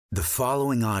The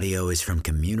following audio is from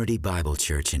Community Bible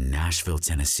Church in Nashville,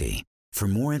 Tennessee. For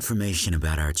more information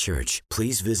about our church,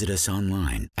 please visit us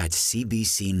online at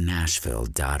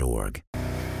cbcnashville.org.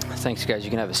 Thanks, guys. You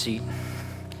can have a seat.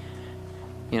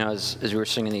 You know, as we were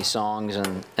singing these songs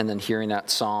and then hearing that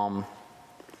psalm,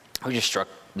 I was just struck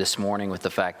this morning with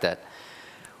the fact that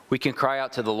we can cry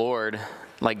out to the Lord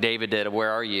like David did,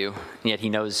 "Where are you?" And yet he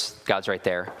knows God's right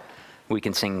there. We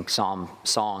can sing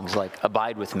songs like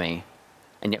 "Abide with me,"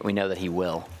 and yet we know that he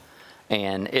will.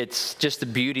 And it's just the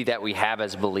beauty that we have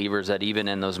as believers, that even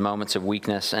in those moments of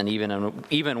weakness and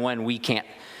even when we can't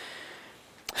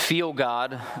feel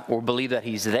God or believe that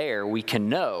he's there, we can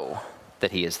know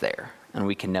that he is there, and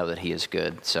we can know that he is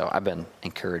good. So I've been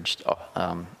encouraged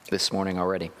this morning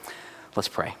already. Let's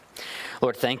pray.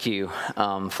 Lord, thank you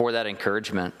for that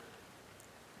encouragement,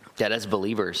 that as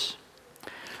believers,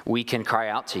 we can cry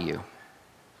out to you,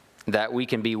 that we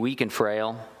can be weak and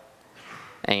frail,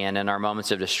 and in our moments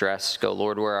of distress, go,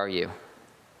 "Lord, where are you?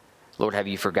 Lord, have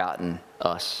you forgotten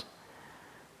us?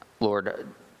 Lord,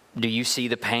 do you see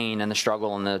the pain and the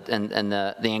struggle and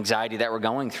the anxiety that we're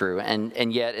going through?"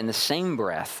 And yet, in the same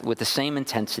breath, with the same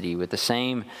intensity, with the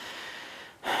same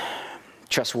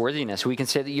trustworthiness, we can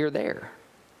say that you're there.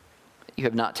 You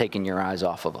have not taken your eyes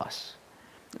off of us,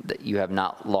 that you have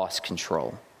not lost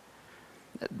control,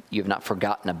 that you have not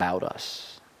forgotten about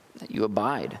us, that you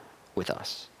abide with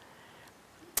us.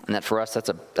 And that for us,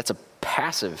 that's a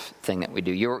passive thing that we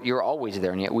do. You're always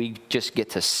there, and yet we just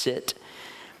get to sit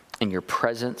in your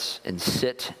presence and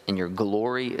sit in your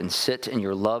glory and sit in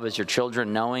your love as your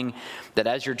children, knowing that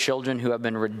as your children who have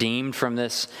been redeemed from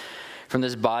this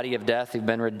body of death, who've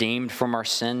been redeemed from our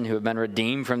sin, who have been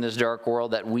redeemed from this dark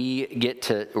world, that we get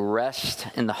to rest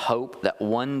in the hope that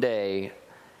one day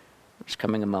there's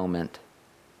coming a moment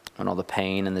when all the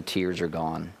pain and the tears are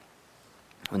gone,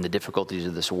 when the difficulties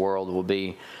of this world will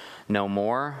be no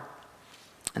more,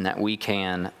 and that we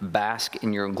can bask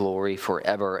in your glory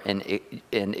forever and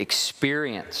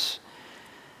experience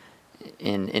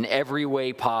in every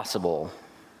way possible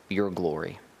your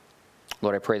glory.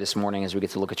 Lord, I pray this morning as we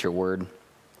get to look at your word,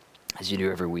 as you do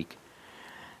every week,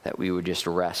 that we would just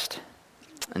rest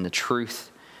in the truth,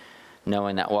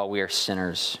 knowing that while we are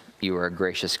sinners, you are a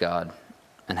gracious God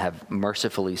and have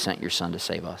mercifully sent your Son to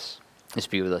save us. Just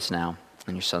be with us now.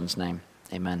 In your Son's name,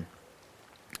 amen.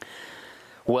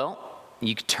 Well,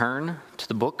 you can turn to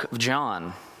the book of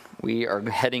John. We are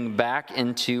heading back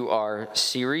into our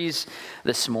series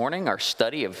this morning, our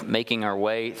study of making our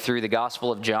way through the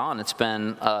Gospel of John. It's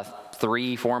been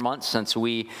 3-4 months since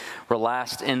we were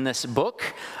last in this book.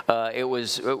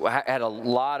 It had a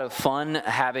lot of fun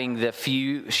having the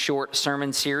few short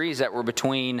sermon series that were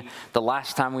between the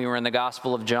last time we were in the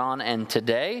Gospel of John and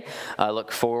today. I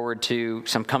look forward to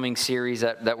some coming series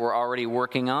that we're already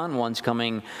working on. One's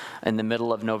coming in the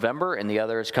middle of November, and the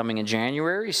other is coming in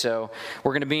January. So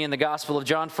we're going to be in the Gospel of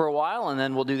John for a while, and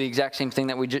then we'll do the exact same thing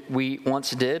that we once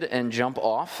did and jump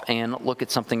off and look at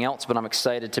something else. But I'm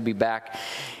excited to be back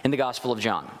in the Gospel of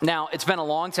John. Now, it's been a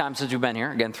long time since we've been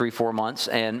here, again, 3-4 months,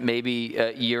 and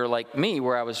maybe you're like me,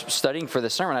 where I was studying for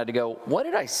this sermon. I had to go, what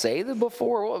did I say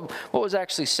before? What was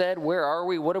actually said? Where are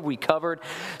we? What have we covered?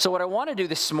 So what I want to do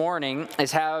this morning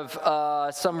is have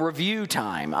some review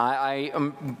time.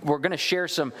 We're going to share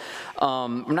some,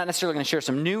 I'm not necessarily going to share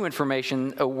some new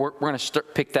information. We're going to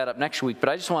pick that up next week, but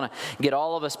I just want to get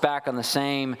all of us back on the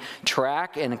same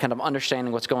track and kind of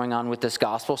understanding what's going on with this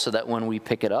gospel, so that when we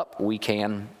pick it up, we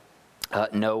can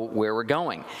know where we're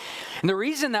going. And the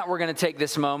reason that we're going to take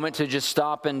this moment to just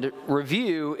stop and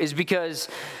review is because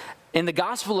in the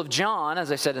Gospel of John, as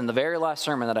I said in the very last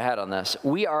sermon that I had on this,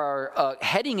 we are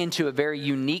heading into a very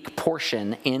unique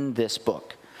portion in this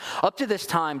book. Up to this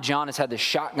time, John has had this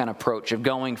shotgun approach of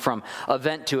going from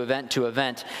event to event to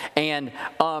event, and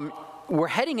we're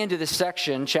heading into this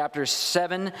section, chapters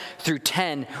 7 through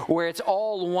 10, where it's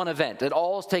all one event. It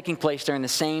all is taking place during the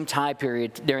same time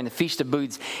period, during the Feast of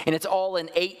Booths, and it's all an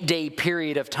 8-day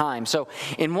period of time. So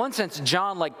in one sense,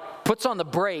 John puts on the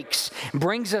brakes,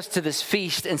 brings us to this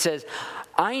feast and says,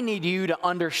 I need you to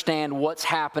understand what's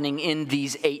happening in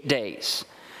these 8 days.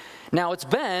 Now, it's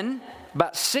been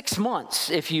about 6 months,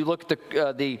 if you look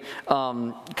at the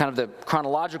kind of the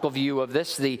chronological view of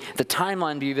this, the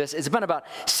timeline view of this, it's been about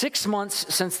 6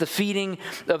 months since the feeding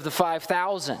of the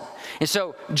 5,000. And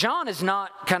so John is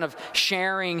not kind of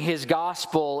sharing his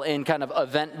gospel in kind of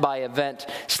event by event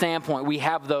standpoint. We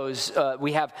have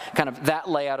we have kind of that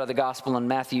layout of the gospel in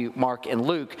Matthew, Mark, and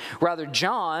Luke. Rather,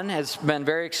 John has been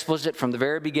very explicit from the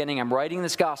very beginning. I'm writing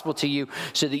this gospel to you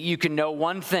so that you can know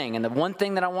one thing. And the one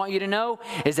thing that I want you to know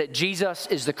is that Jesus Jesus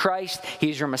is the Christ,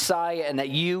 he's your Messiah, and that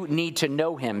you need to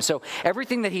know him. So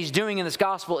everything that he's doing in this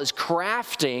gospel is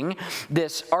crafting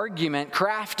this argument,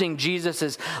 crafting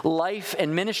Jesus' life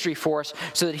and ministry for us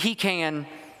so that he can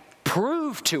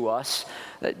prove to us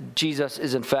that Jesus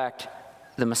is in fact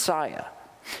the Messiah.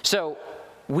 So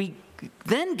we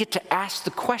then get to ask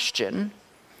the question,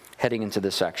 heading into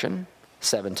this section,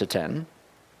 7 to 10,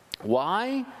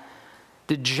 why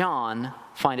did John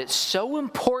find it so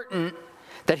important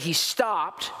that he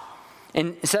stopped,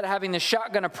 and instead of having the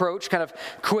shotgun approach, kind of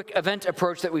quick event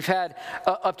approach that we've had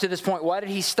up to this point, why did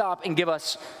he stop and give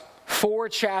us 4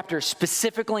 chapters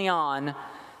specifically on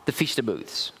the Feast of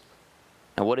Booths?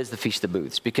 Now, what is the Feast of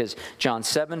Booths? Because John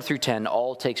 7 through 10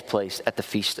 all takes place at the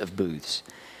Feast of Booths.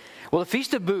 Well, the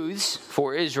Feast of Booths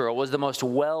for Israel was the most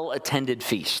well-attended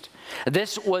feast.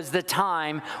 This was the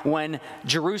time when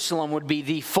Jerusalem would be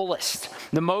the fullest.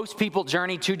 The most people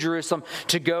journeyed to Jerusalem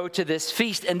to go to this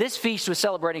feast. And this feast was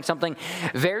celebrating something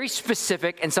very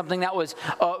specific and something that was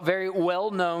very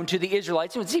well known to the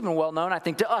Israelites. It's even well known, I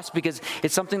think, to us because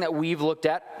it's something that we've looked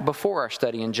at before our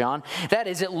study in John. That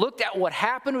is, it looked at what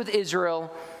happened with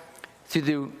Israel through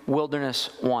the wilderness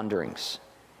wanderings.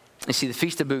 You see, the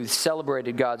Feast of Booths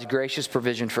celebrated God's gracious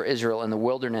provision for Israel in the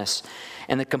wilderness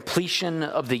and the completion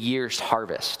of the year's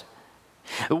harvest.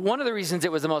 One of the reasons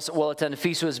it was the most well-attended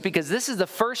feast was because this is the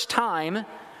first time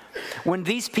when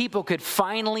these people could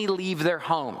finally leave their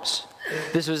homes.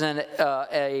 This was an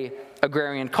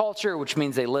agrarian culture, which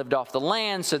means they lived off the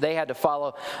land, so they had to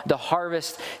follow the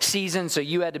harvest season. So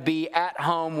you had to be at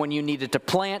home when you needed to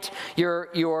plant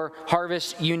your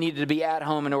harvest. You needed to be at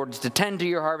home in order to tend to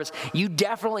your harvest. You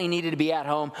definitely needed to be at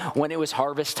home when it was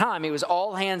harvest time. It was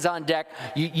all hands on deck.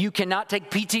 You cannot take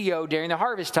PTO during the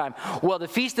harvest time. Well, the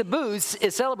Feast of Booths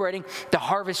is celebrating the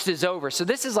harvest is over. So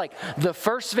this is like the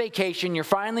first vacation. You're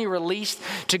finally released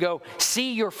to go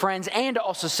see your friends and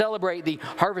also celebrate the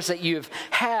harvest that you've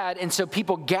had. And so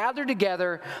people gather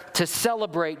together to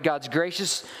celebrate God's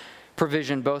gracious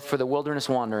provision both for the wilderness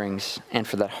wanderings and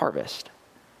for that harvest.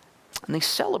 And they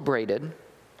celebrated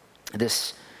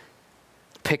this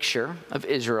picture of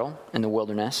Israel in the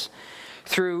wilderness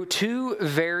through 2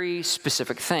 very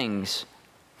specific things.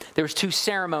 There was 2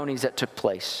 ceremonies that took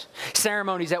place.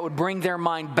 Ceremonies that would bring their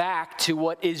mind back to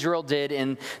what Israel did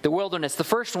in the wilderness. The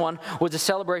first one was a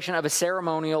celebration of a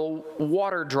ceremonial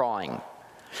water drawing.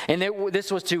 And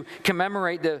this was to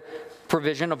commemorate the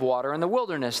provision of water in the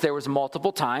wilderness. There was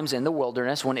multiple times in the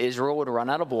wilderness when Israel would run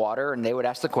out of water and they would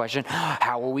ask the question,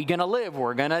 how are we going to live?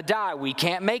 We're going to die. We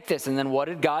can't make this. And then what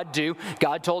did God do?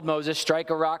 God told Moses, strike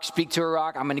a rock, speak to a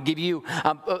rock. I'm going to give you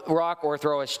a rock or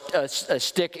throw a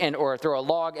stick or throw a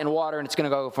log in water, and it's going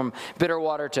to go from bitter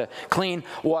water to clean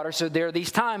water. So there are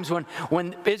these times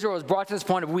when Israel was brought to this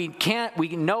point of we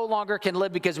no longer can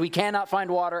live because we cannot find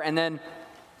water, and then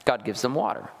God gives them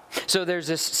water. So there's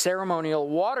this ceremonial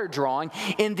water drawing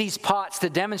in these pots to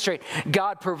demonstrate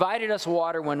God provided us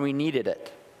water when we needed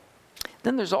it.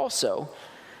 Then there's also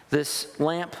this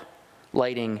lamp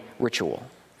lighting ritual.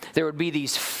 There would be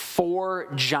these 4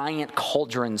 giant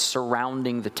cauldrons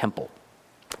surrounding the temple.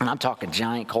 And I'm talking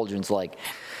giant cauldrons like,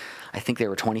 I think they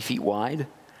were 20 feet wide.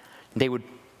 They would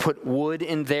put wood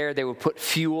in there, they would put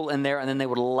fuel in there, and then they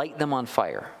would light them on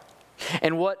fire.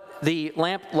 And what the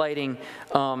lamp lighting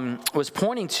was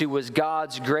pointing to was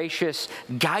God's gracious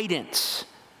guidance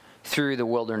through the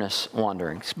wilderness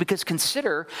wanderings. Because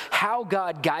consider how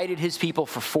God guided his people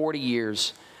for 40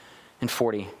 years and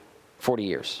 40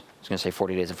 years. I was going to say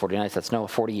 40 days and 40 nights. That's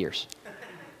 40 years.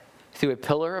 Through a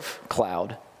pillar of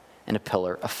cloud and a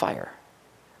pillar of fire.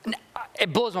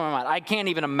 It blows my mind. I can't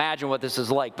even imagine what this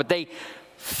is like. But they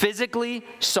physically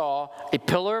saw a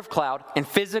pillar of cloud and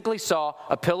physically saw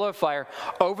a pillar of fire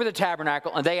over the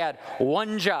tabernacle, and they had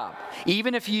one job.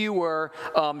 Even if you were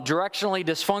directionally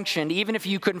dysfunctioned, even if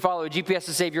you couldn't follow a GPS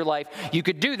to save your life, you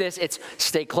could do this. It's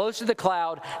stay close to the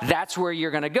cloud. That's where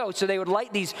you're going to go. So they would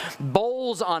light these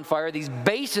bowls on fire, these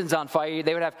basins on fire.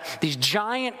 They would have these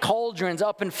giant cauldrons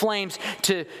up in flames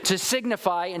to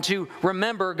signify and to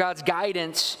remember God's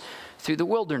guidance through the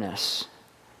wilderness.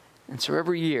 And so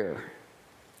every year,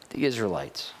 the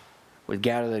Israelites would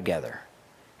gather together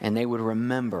and they would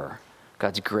remember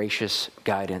God's gracious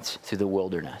guidance through the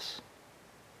wilderness.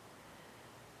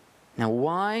 Now,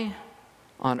 why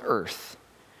on earth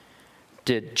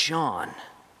did John,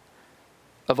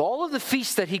 of all of the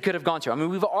feasts that he could have gone to, I mean,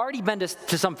 we've already been to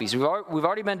some feasts. We've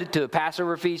already been to the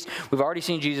Passover feast. We've already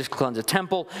seen Jesus cleanse a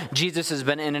temple. Jesus has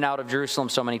been in and out of Jerusalem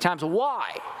so many times.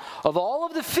 Why, of all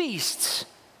of the feasts,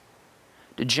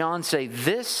 did John say,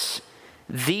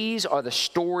 these are the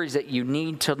stories that you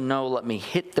need to know. Let me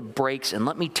hit the brakes and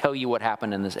let me tell you what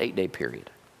happened in this 8-day period?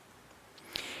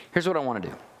 Here's what I want to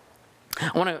do.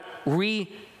 I want to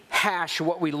rehash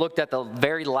what we looked at the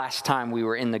very last time we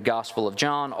were in the Gospel of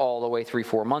John, all the way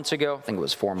 3-4 months ago. I think it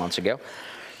was 4 months ago.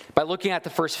 By looking at the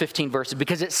first 15 verses,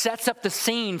 because it sets up the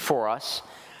scene for us.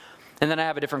 And then I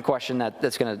have a different question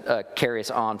that's going to carry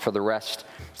us on for the rest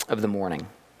of the morning.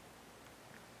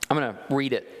 I'm going to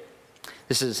read it.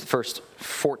 This is the first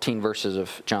 14 verses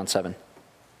of John 7.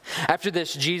 After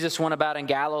this, Jesus went about in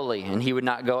Galilee, and he would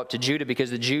not go up to Judah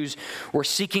because the Jews were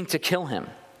seeking to kill him.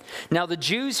 Now the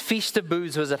Jews' feast of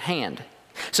booths was at hand.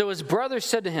 So his brothers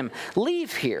said to him,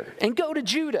 "Leave here and go to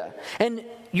Judah, and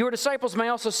your disciples may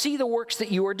also see the works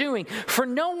that you are doing. For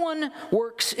no one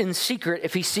works in secret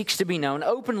if he seeks to be known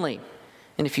openly.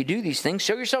 And if you do these things,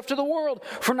 show yourself to the world."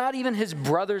 For not even his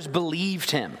brothers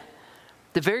believed him.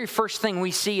 The very first thing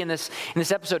we see in this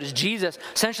episode is Jesus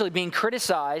essentially being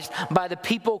criticized by the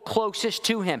people closest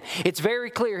to him. It's very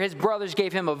clear his brothers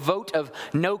gave him a vote of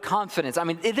no confidence. I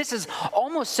mean, this is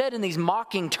almost said in these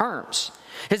mocking terms.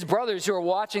 His brothers who are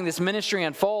watching this ministry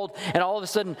unfold, and all of a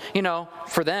sudden,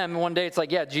 for them, one day it's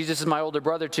like, yeah, Jesus is my older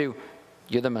brother too.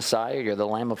 You're the Messiah, you're the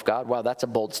Lamb of God. Wow, that's a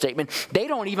bold statement. They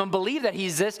don't even believe that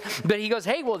he's this, but he goes,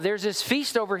 hey, well, there's this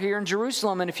feast over here in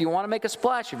Jerusalem, and if you want to make a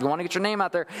splash, if you want to get your name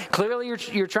out there, clearly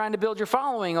you're trying to build your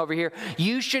following over here,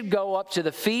 you should go up to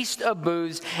the Feast of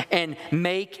Booths and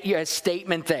make a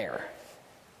statement there.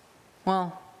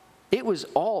 Well, it was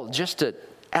all just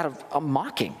out of a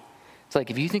mocking. It's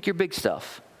like, if you think you're big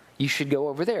stuff, you should go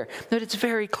over there. But it's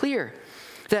very clear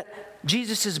that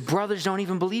Jesus' brothers don't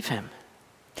even believe him.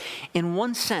 In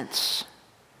one sense,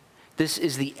 this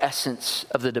is the essence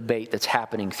of the debate that's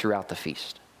happening throughout the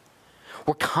feast.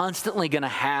 We're constantly going to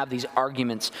have these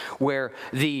arguments where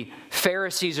the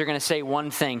Pharisees are going to say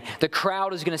one thing, the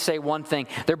crowd is going to say one thing,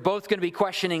 they're both going to be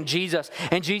questioning Jesus,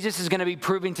 and Jesus is going to be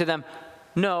proving to them,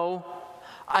 no,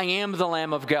 I am the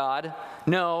Lamb of God.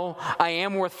 No, I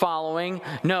am worth following.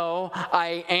 No,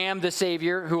 I am the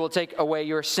Savior who will take away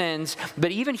your sins.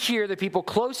 But even here, the people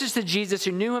closest to Jesus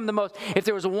who knew him the most, if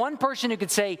there was one person who could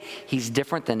say, he's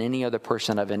different than any other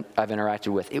person I've interacted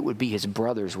with, it would be his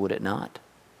brothers, would it not?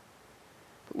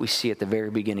 But we see at the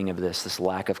very beginning of this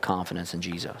lack of confidence in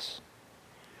Jesus.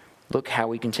 Look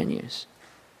how he continues.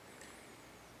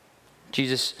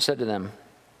 Jesus said to them,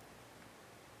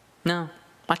 "No,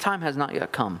 my time has not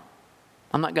yet come.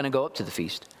 I'm not going to go up to the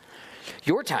feast.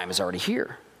 Your time is already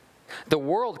here. The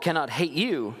world cannot hate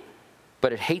you,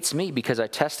 but it hates me because I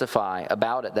testify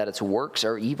about it that its works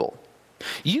are evil.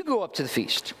 You go up to the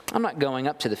feast. I'm not going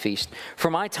up to the feast, for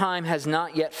my time has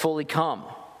not yet fully come."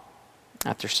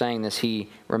 After saying this, he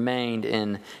remained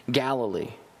in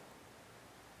Galilee.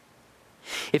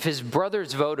 If his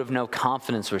brother's vote of no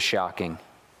confidence was shocking,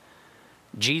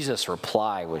 Jesus'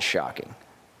 reply was shocking.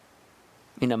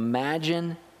 I mean,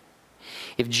 imagine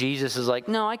if Jesus is like,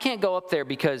 no, I can't go up there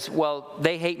because, well,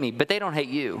 they hate me, but they don't hate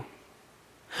you.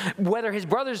 Whether his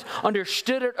brothers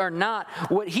understood it or not,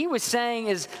 what he was saying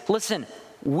is, listen,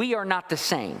 we are not the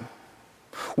same.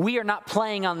 We are not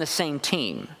playing on the same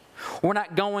team. We're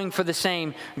not going for the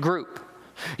same group.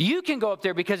 You can go up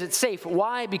there because it's safe.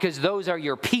 Why? Because those are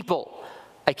your people.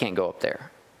 I can't go up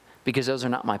there because those are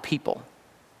not my people.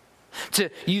 To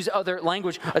use other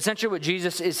language, essentially what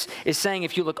Jesus is saying,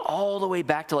 if you look all the way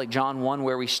back to like John 1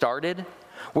 where we started,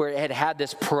 where it had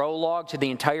this prologue to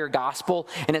the entire gospel,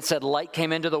 and it said light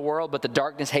came into the world, but the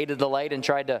darkness hated the light and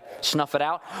tried to snuff it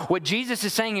out. What Jesus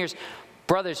is saying here is,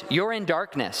 brothers, you're in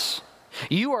darkness.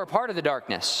 You are a part of the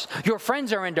darkness. Your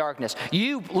friends are in darkness.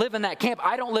 You live in that camp.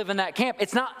 I don't live in that camp.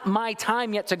 It's not my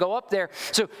time yet to go up there.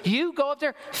 So you go up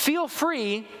there, feel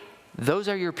free. Those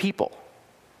are your people.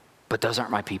 But those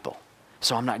aren't my people.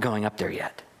 So I'm not going up there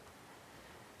yet.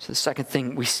 So the second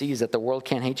thing we see is that the world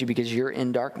can't hate you because you're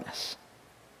in darkness.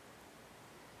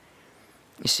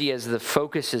 You see, as the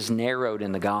focus is narrowed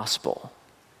in the gospel,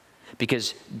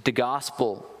 because the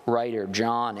gospel writer,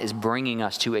 John, is bringing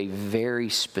us to a very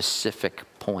specific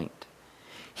point.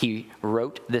 He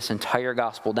wrote this entire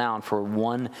gospel down for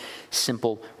one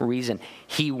simple reason.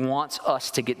 He wants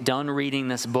us to get done reading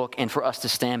this book and for us to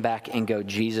stand back and go,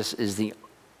 Jesus is the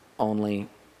only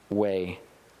way,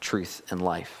 truth, and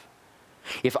life.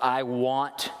 If I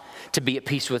want to be at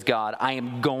peace with God, I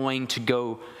am going to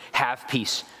go have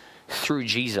peace through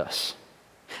Jesus.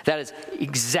 That is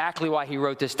exactly why he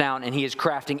wrote this down, and he is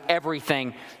crafting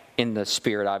everything in the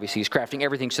Spirit, obviously. He's crafting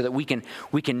everything so that we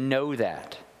can know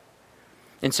that.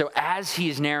 And so as he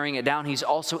is narrowing it down, he's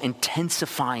also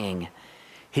intensifying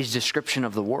his description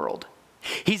of the world.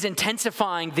 He's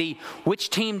intensifying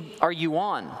which team are you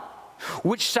on?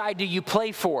 Which side do you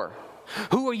play for?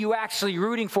 Who are you actually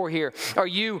rooting for here? Are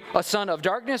you a son of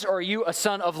darkness or are you a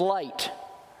son of light?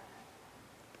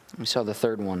 We saw the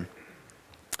third one.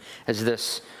 As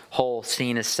this whole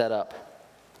scene is set up,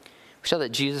 we saw that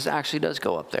Jesus actually does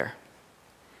go up there.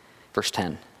 Verse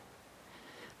 10.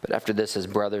 But after this, his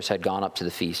brothers had gone up to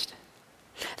the feast.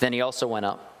 Then he also went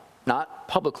up, not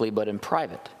publicly, but in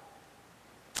private.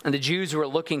 And the Jews were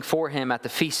looking for him at the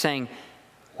feast, saying,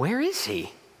 "Where is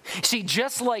he?" See,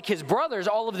 just like his brothers,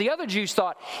 all of the other Jews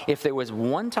thought if there was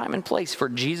one time and place for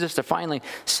Jesus to finally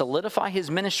solidify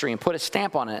his ministry and put a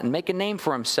stamp on it and make a name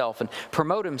for himself and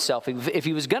promote himself, if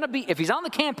he's on the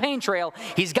campaign trail,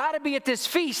 he's got to be at this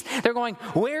feast. They're going,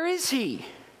 "Where is he?"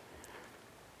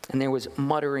 And there was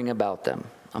muttering about them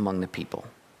among the people,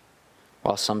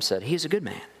 while some said, "He is a good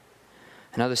man."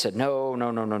 And others said,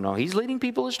 No, he's leading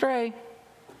people astray.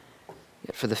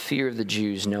 Yet for the fear of the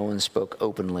Jews, no one spoke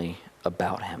openly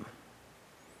about him.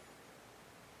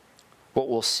 What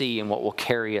we'll see and what will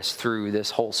carry us through this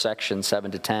whole section,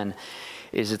 7 to 10,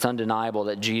 is it's undeniable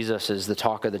that Jesus is the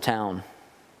talk of the town.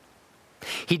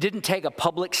 He didn't take a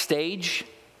public stage.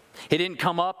 He didn't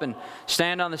come up and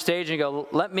stand on the stage and go,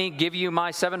 "Let me give you my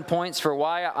 7 points for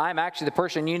why I'm actually the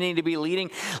person you need to be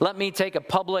leading. Let me take a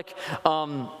public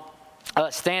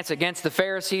stance against the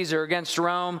Pharisees or against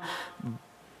Rome."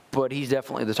 But he's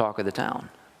definitely the talk of the town.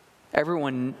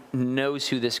 Everyone knows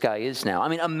who this guy is now. I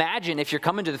mean, imagine if you're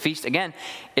coming to the feast, again,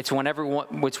 it's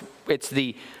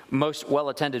the most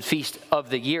well-attended feast of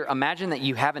the year. Imagine that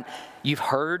you've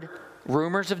heard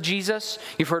rumors of Jesus,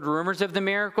 you've heard rumors of the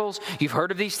miracles, you've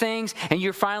heard of these things, and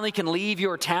you finally can leave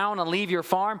your town and leave your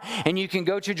farm, and you can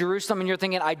go to Jerusalem, and you're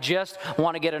thinking, "I just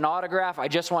want to get an autograph, I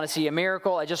just want to see a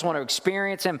miracle, I just want to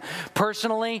experience him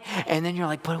personally." And then you're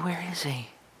like, "But where is he?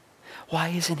 Why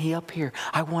isn't he up here?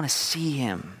 I want to see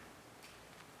him."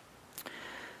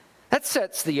 That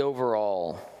sets the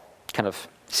overall kind of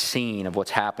scene of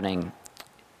what's happening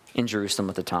in Jerusalem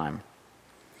at the time.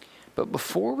 But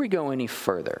before we go any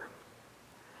further,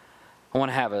 I want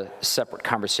to have a separate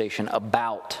conversation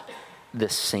about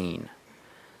this scene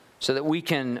so that we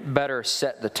can better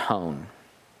set the tone.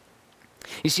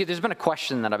 You see, there's been a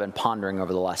question that I've been pondering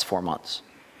over the last 4 months.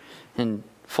 In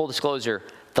full disclosure,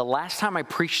 the last time I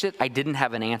preached it, I didn't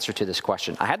have an answer to this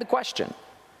question. I had the question,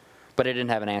 but I didn't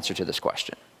have an answer to this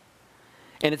question.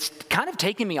 And it's kind of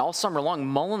taken me all summer long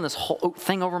mulling this whole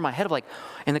thing over my head of like,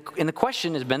 and the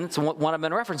question has been, it's one I've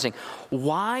been referencing,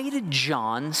 why did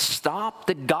John stop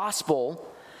the gospel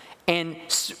and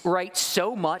write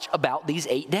so much about these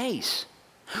 8 days?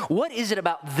 What is it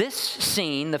about this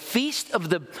scene, the Feast of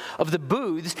the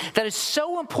Booths, that is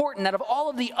so important that of all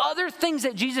of the other things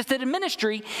that Jesus did in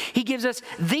ministry, he gives us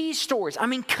these stories? I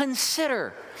mean,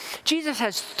 consider, Jesus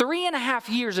has 3.5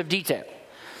 years of detail.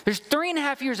 There's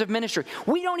 3.5 years of ministry.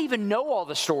 We don't even know all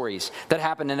the stories that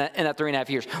happened in that 3.5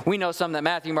 years. We know some that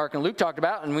Matthew, Mark, and Luke talked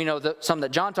about, and we know some that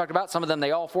John talked about. Some of them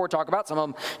they all 4 talk about. Some of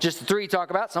them just the 3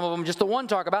 talk about. Some of them just the 1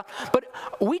 talk about. But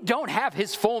we don't have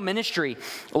his full ministry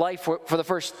life for the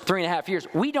first 3.5 years.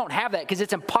 We don't have that because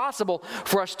it's impossible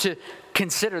for us to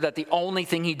consider that the only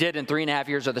thing he did in 3.5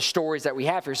 years are the stories that we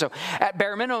have here. So at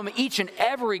bare minimum, each and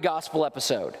every gospel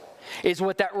episode is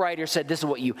what that writer said, this is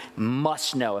what you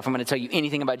must know. If I'm going to tell you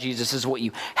anything about Jesus, this is what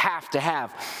you have to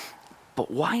have. But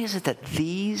why is it that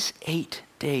these 8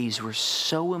 days were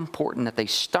so important that they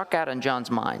stuck out in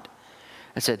John's mind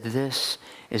and said, this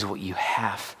is what you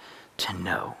have to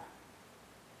know?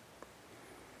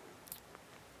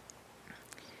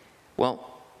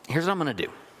 Well, here's what I'm going to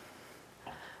do.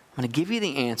 I'm going to give you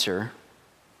the answer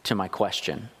to my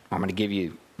question. I'm going to give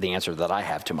you the answer that I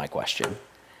have to my question.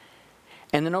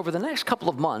 And then over the next couple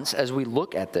of months, as we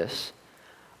look at this,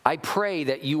 I pray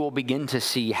that you will begin to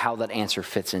see how that answer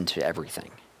fits into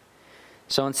everything.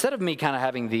 So instead of me kind of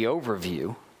having the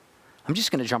overview, I'm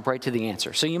just going to jump right to the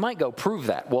answer. So you might go, prove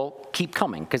that. Well, keep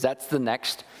coming, because that's the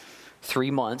next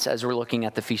 3 months as we're looking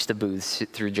at the Feast of Booths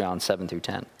through John 7 through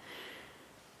 10.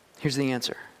 Here's the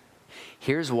answer.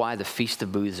 Here's why the Feast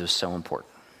of Booths was so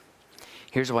important.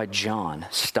 Here's why John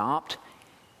stopped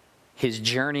his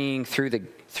journeying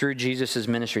through Jesus'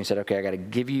 ministry and said, okay, I got to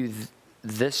give you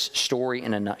this story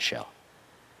in a nutshell.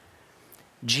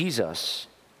 Jesus,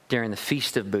 during the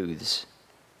Feast of Booths,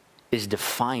 is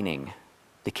defining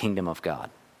the kingdom of God.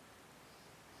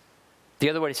 The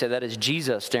other way to say that is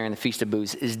Jesus, during the Feast of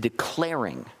Booths, is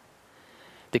declaring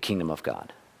the kingdom of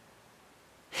God.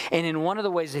 And in one of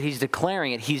the ways that he's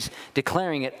declaring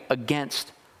it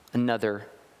against another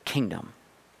kingdom.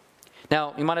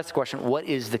 Now, you might ask the question, what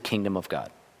is the kingdom of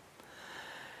God?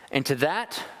 And to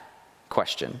that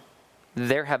question,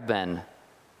 there have been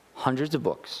hundreds of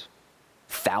books,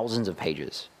 thousands of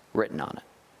pages written on it.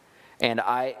 And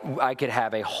I could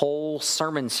have a whole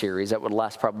sermon series that would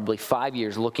last probably 5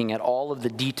 years looking at all of the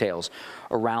details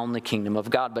around the kingdom of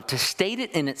God. But to state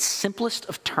it in its simplest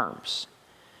of terms,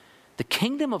 the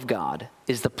kingdom of God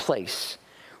is the place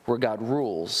where God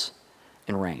rules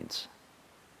and reigns.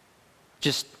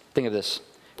 Just think of this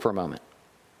for a moment.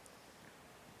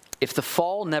 If the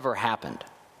fall never happened,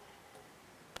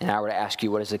 and I were to ask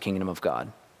you, what is the kingdom of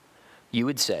God? You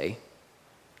would say,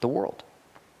 the world.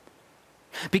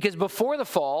 Because before the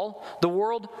fall, the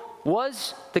world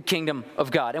was the kingdom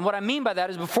of God. And what I mean by that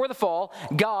is before the fall,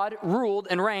 God ruled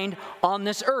and reigned on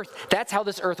this earth. That's how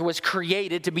this earth was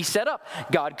created to be set up.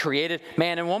 God created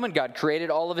man and woman. God created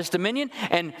all of his dominion.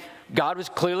 And God was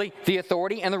clearly the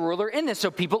authority and the ruler in this. So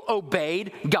people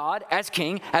obeyed God as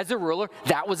king, as the ruler.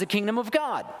 That was the kingdom of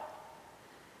God.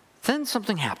 Then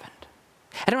something happened.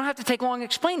 I don't have to take long to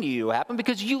explain to you what happened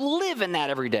because you live in that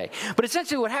every day. But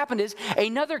essentially what happened is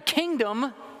another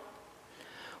kingdom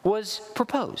was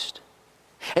proposed.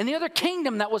 And the other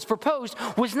kingdom that was proposed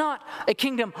was not a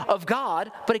kingdom of God,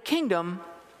 but a kingdom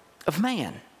of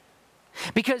man.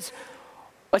 Because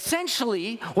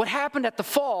essentially what happened at the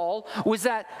fall was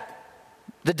that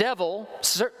the devil,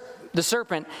 the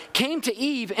serpent, came to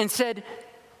Eve and said,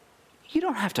 you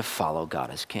don't have to follow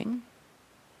God as king.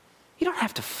 You don't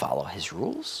have to follow his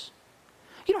rules.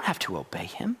 You don't have to obey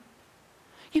him.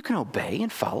 You can obey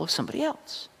and follow somebody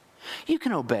else. You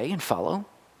can obey and follow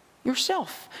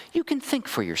yourself. You can think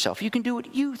for yourself. You can do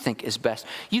what you think is best.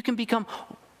 You can become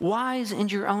wise in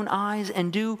your own eyes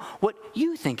and do what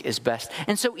you think is best.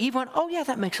 And so Eve went, oh yeah,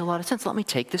 that makes a lot of sense. Let me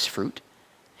take this fruit.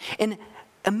 And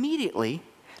immediately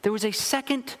there was a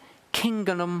second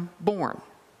kingdom born.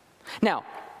 Now,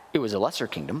 it was a lesser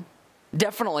kingdom.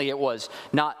 Definitely it was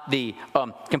not the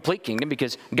complete kingdom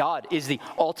because God is the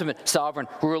ultimate sovereign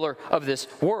ruler of this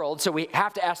world. So we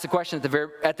have to ask the question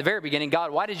at the very beginning,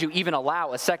 God, why did you even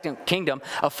allow a second kingdom,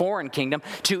 a foreign kingdom,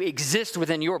 to exist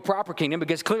within your proper kingdom?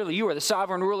 Because clearly you are the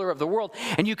sovereign ruler of the world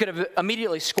and you could have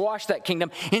immediately squashed that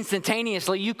kingdom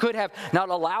instantaneously. You could have not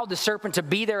allowed the serpent to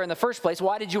be there in the first place.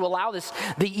 Why did you allow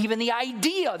even the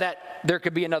idea that there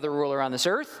could be another ruler on this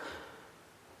earth?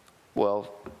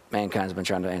 Well, mankind's been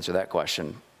trying to answer that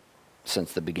question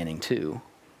since the beginning too.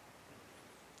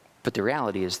 But the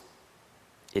reality is,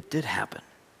 it did happen.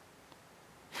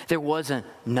 There was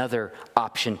another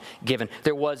option given.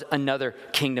 There was another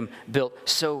kingdom built.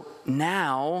 So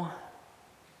now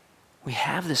we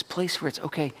have this place where it's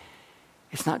okay,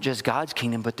 it's not just God's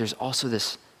kingdom, but there's also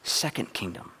this second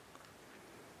kingdom.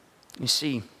 You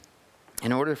see,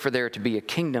 in order for there to be a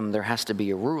kingdom, there has to be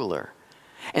a ruler.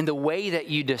 And the way that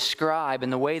you describe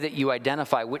and the way that you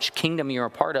identify which kingdom you're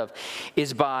a part of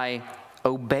is by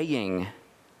obeying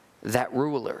that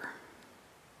ruler.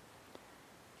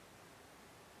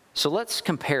 So let's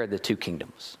compare the two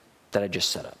kingdoms that I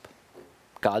just set up.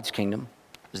 God's kingdom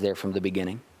was there from the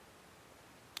beginning,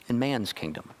 and man's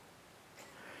kingdom.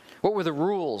 What were the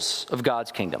rules of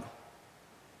God's kingdom?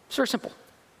 It's very simple.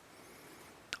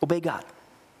 Obey God.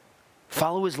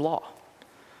 Follow his law.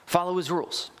 Follow his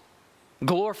rules.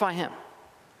 Glorify him.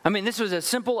 I mean, this was as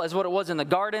simple as what it was in the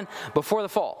garden before the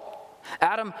fall.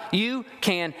 Adam, you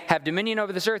can have dominion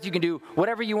over this earth. You can do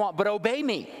whatever you want, but obey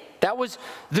me. That was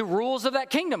the rules of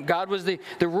that kingdom. God was the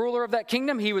ruler of that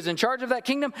kingdom. He was in charge of that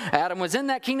kingdom. Adam was in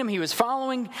that kingdom. He was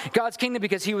following God's kingdom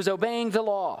because he was obeying the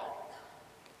law.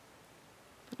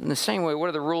 In the same way, what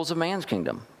are the rules of man's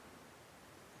kingdom?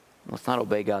 Well, it's not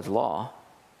obey God's law.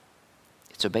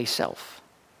 It's obey self.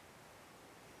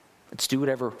 It's do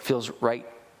whatever feels right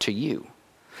to you.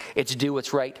 It's do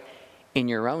what's right in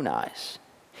your own eyes.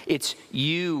 It's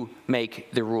you make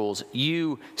the rules.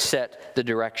 You set the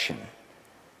direction.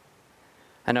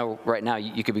 I know right now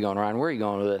you could be going around, where are you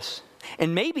going with this?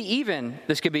 And maybe even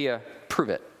this could be a prove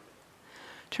it.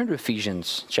 Turn to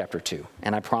Ephesians chapter 2.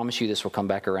 And I promise you this will come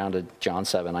back around to John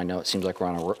 7. I know it seems like we're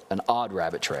on an odd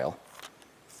rabbit trail,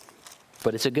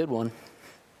 but it's a good one.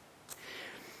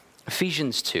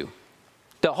 Ephesians 2.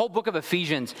 The whole book of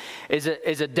Ephesians is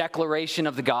a declaration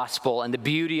of the gospel and the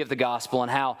beauty of the gospel and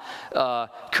how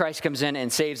Christ comes in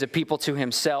and saves a people to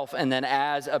himself, and then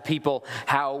as a people,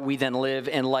 how we then live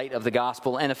in light of the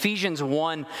gospel. And Ephesians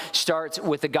 1 starts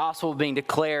with the gospel being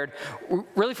declared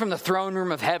really from the throne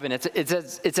room of heaven. It's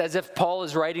as if Paul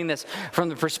is writing this from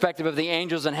the perspective of the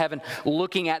angels in heaven,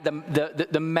 looking at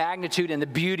the magnitude and the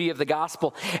beauty of the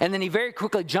gospel. And then he very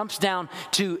quickly jumps down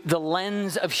to the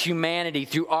lens of humanity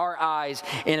through our eyes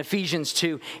in Ephesians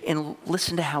 2, and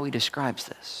listen to how he describes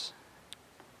this.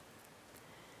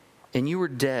 And you were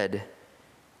dead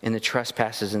in the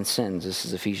trespasses and sins, this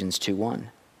is Ephesians 2:1,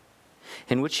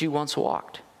 in which you once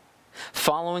walked,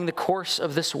 following the course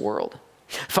of this world,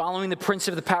 Following the prince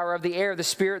of the power of the air, the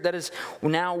spirit that is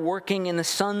now working in the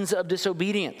sons of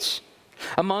disobedience,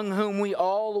 among whom we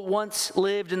all once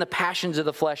lived in the passions of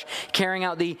the flesh, carrying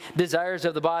out the desires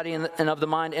of the body and of the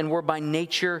mind, and were by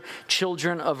nature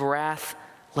children of wrath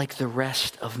like the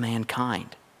rest of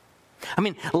mankind. I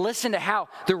mean, listen to how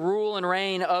the rule and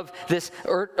reign of this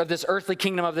earthly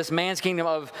kingdom, of this man's kingdom,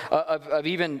 of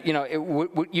even,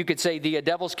 you could say the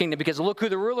devil's kingdom, because look who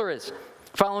the ruler is.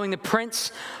 Following the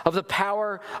prince of the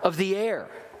power of the air.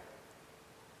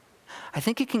 I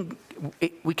think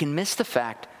we can miss the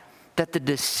fact that the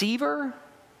deceiver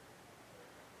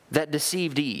that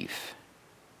deceived Eve,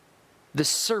 the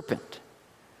serpent,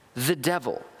 the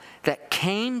devil that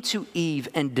came to Eve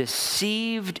and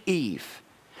deceived Eve,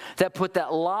 that put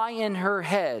that lie in her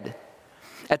head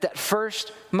at that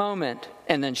first moment,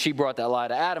 and then she brought that lie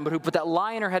to Adam, but who put that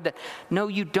lie in her head that, no,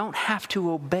 you don't have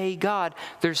to obey God.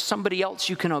 There's somebody else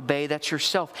you can obey, that's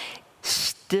yourself,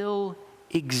 still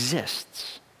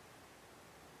exists.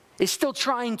 Is still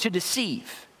trying to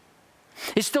deceive.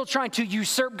 Is still trying to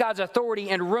usurp God's authority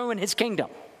and ruin his kingdom.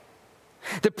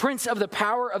 The prince of the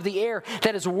power of the air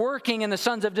that is working in the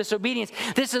sons of disobedience.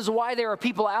 This is why there are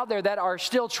people out there that are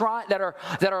still that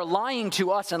are lying to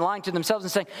us and lying to themselves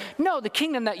and saying, no, the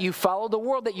kingdom that you follow, the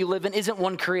world that you live in, isn't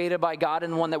one created by God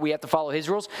and one that we have to follow his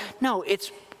rules. No,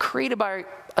 it's created by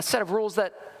a set of rules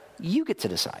that you get to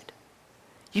decide.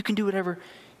 You can do whatever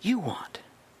you want.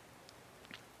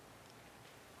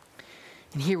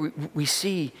 And here we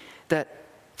see that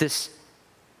this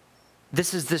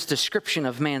is this description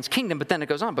of man's kingdom, but then it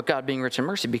goes on, but God being rich in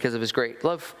mercy because of his great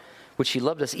love, which he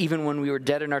loved us, even when we were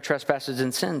dead in our trespasses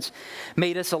and sins,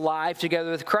 made us alive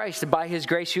together with Christ. And by his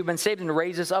grace you have been saved, and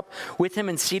raised us up with him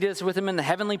and seated us with him in the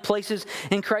heavenly places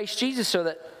in Christ Jesus, so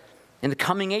that in the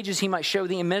coming ages he might show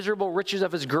the immeasurable riches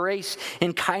of his grace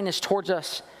and kindness towards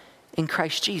us in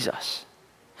Christ Jesus.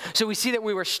 So we see that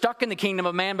we were stuck in the kingdom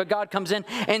of man, but God comes in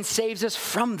and saves us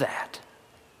from that.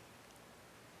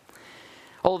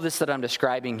 All of this that I'm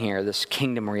describing here, this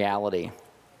kingdom reality,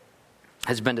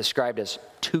 has been described as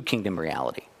two kingdom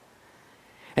reality.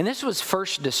 And this was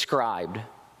first described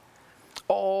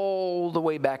all the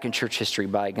way back in church history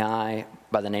by a guy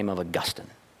by the name of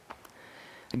Augustine.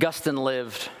 Augustine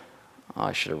lived,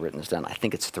 I should have written this down, I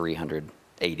think it's 300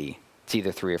 AD. It's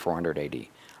either 300 or 400 AD.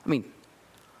 300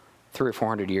 or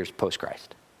 400 years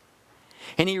post-Christ.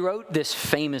 And he wrote this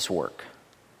famous work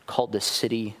called The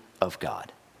City of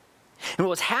God. And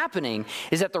what was happening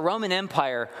is that the Roman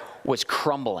Empire was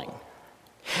crumbling.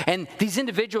 And these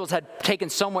individuals had taken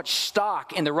so much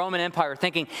stock in the Roman Empire,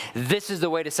 thinking this is the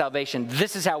way to salvation,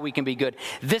 this is how we can be good,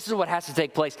 this is what has to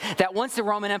take place, that once the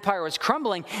Roman Empire was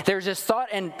crumbling, there's this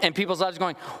thought in people's lives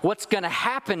going, what's going to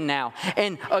happen now?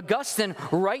 And Augustine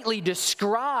rightly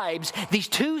describes these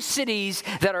two cities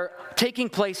that are taking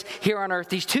place here on earth,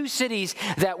 these two cities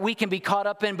that we can be caught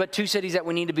up in, but two cities that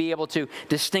we need to be able to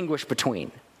distinguish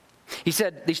between. He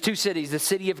said these two cities, the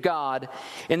city of God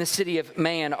and the city of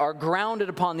man, are grounded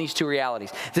upon these two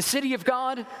realities. The city of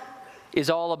God is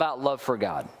all about love for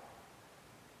God.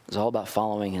 It's all about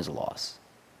following his laws.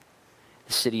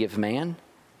 The city of man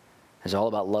is all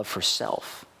about love for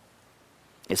self.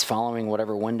 It's following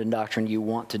whatever wind and doctrine you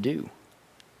want to do.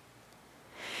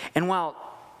 And while,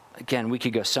 again, we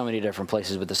could go so many different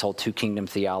places with this whole two kingdom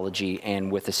theology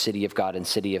and with the city of God and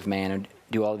city of man and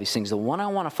do all of these things, the one I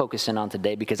want to focus in on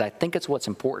today, because I think it's what's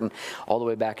important all the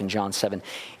way back in John 7,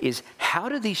 is how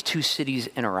do these two cities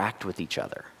interact with each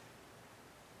other?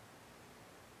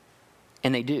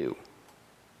 And they do.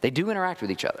 They do interact with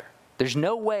each other. There's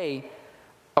no way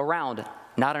around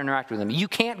not interacting with them. You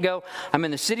can't go, I'm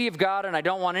in the city of God and I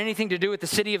don't want anything to do with the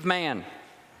city of man.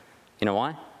 You know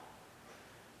why?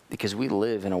 Because we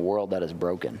live in a world that is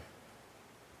broken.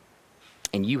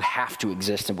 And you have to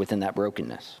exist within that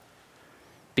brokenness.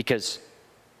 Because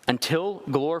until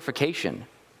glorification,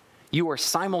 you are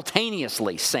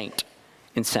simultaneously saint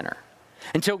and sinner.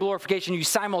 Until glorification, you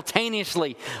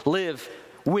simultaneously live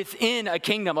within a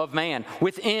kingdom of man,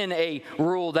 within a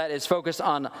rule that is focused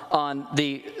on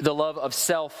the love of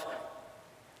self.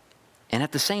 And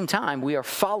at the same time, we are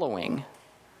following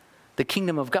the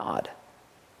kingdom of God.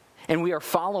 And we are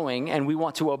following and we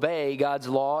want to obey God's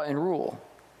law and rule.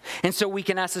 And so we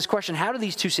can ask this question, how do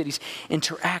these two cities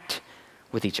interact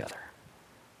with each other?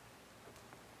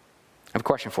 I have a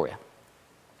question for you.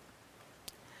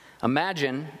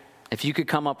 Imagine if you could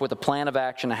come up with a plan of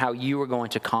action of how you were going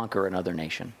to conquer another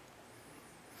nation.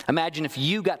 Imagine if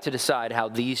you got to decide how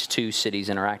these two cities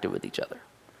interacted with each other.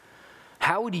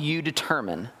 How would you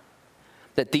determine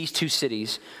that these two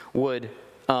cities would,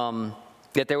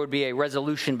 that there would be a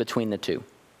resolution between the two?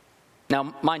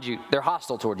 Now, mind you, they're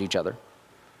hostile towards each other.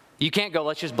 You can't go,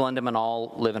 let's just blend them and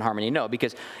all live in harmony. No,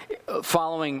 because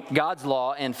following God's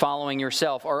law and following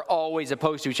yourself are always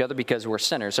opposed to each other because we're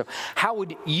sinners. So how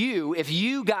would you, if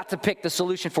you got to pick the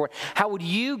solution for it, how would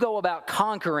you go about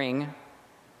conquering,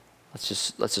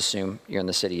 let's assume you're in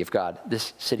the city of God,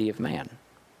 this city of man?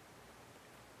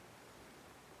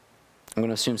 I'm going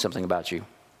to assume something about you.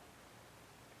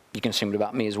 You can assume it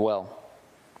about me as well.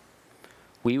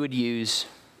 We would use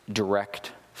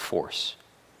direct force.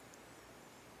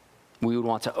 We would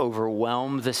want to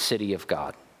overwhelm the city of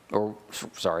God.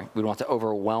 We'd want to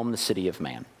overwhelm the city of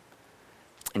man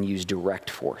and use direct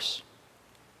force.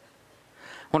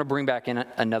 I want to bring back in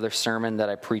another sermon that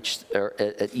I preached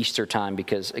at Easter time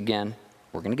because, again,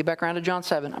 we're going to get back around to John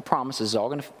 7. I promise this is all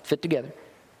going to fit together.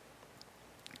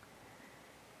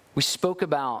 We spoke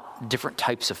about different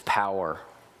types of power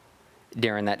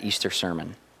during that Easter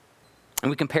sermon. And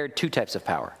we compared two types of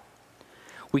power.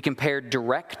 We compared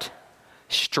direct,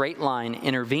 straight line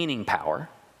intervening power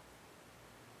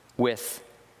with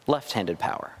left-handed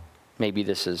power. Maybe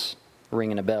this is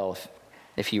ringing a bell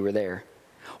if you were there.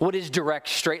 What is direct,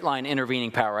 straight line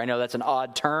intervening power? I know that's an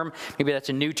odd term. Maybe that's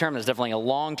a new term. That's definitely a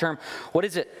long term. What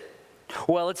is it?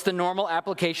 Well, it's the normal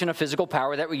application of physical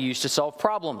power that we use to solve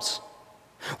problems.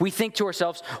 We think to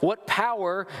ourselves, what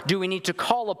power do we need to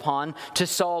call upon to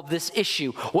solve this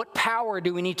issue? What power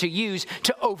do we need to use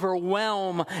to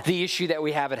overwhelm the issue that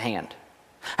we have at hand?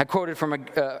 I quoted from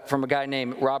a guy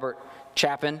named Robert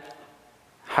Chapin.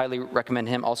 Highly recommend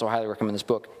him. Also highly recommend this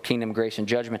book, Kingdom, Grace, and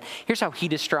Judgment. Here's how he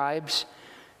describes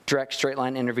direct, straight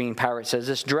line intervening power. It says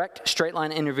this: direct, straight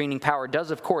line intervening power does,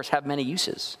 of course, have many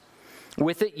uses.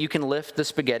 With it, you can lift the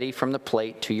spaghetti from the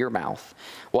plate to your mouth,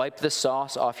 wipe the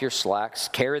sauce off your slacks,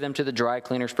 carry them to the dry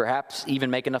cleaners, perhaps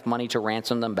even make enough money to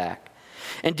ransom them back.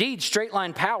 Indeed, straight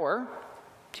line power,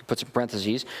 he puts in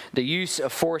parentheses, the use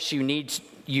of force you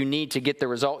need to get the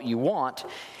result you want,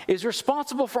 is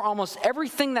responsible for almost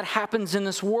everything that happens in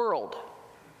this world.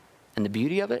 And the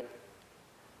beauty of it,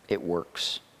 it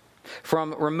works.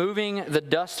 From removing the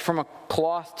dust from a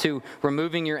cloth to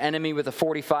removing your enemy with a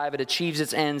 45, it achieves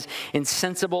its ends in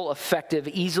sensible, effective,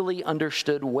 easily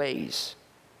understood ways.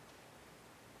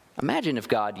 Imagine if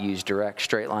God used direct,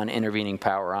 straight line intervening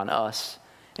power on us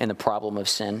in the problem of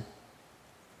sin.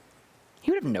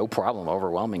 He would have no problem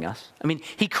overwhelming us. I mean,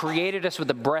 he created us with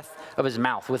the breath of his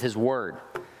mouth, with his word.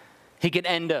 He could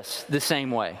end us the same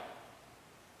way.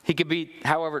 He could be,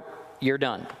 however, you're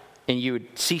done, and you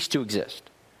would cease to exist.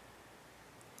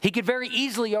 He could very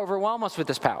easily overwhelm us with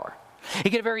this power.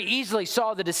 He could very easily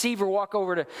saw the deceiver walk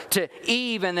over to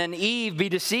Eve, and then Eve be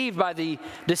deceived by the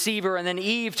deceiver, and then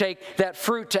Eve take that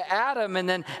fruit to Adam, and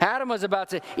then Adam was about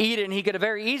to eat it, and he could have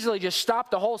very easily just stopped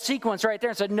the whole sequence right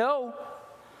there and said, no,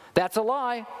 that's a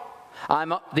lie.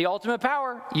 I'm the ultimate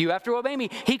power. You have to obey me.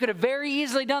 He could have very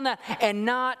easily done that and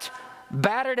not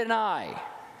batted an eye.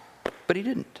 But he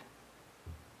didn't.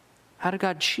 How did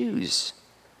God choose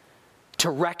to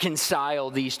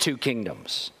reconcile these two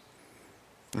kingdoms?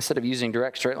 Instead of using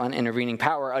direct, straight line intervening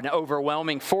power, an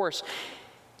overwhelming force,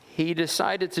 he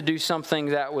decided to do something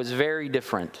that was very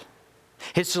different.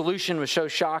 His solution was so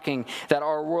shocking that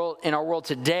in our world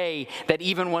today, that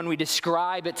even when we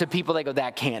describe it to people, they go,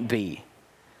 that can't be.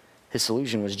 His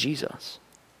solution was Jesus.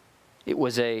 It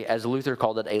was as Luther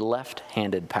called it, a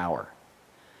left-handed power.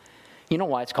 You know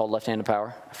why it's called left-handed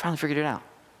power? I finally figured it out.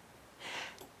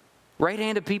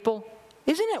 Right-handed people,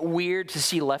 isn't it weird to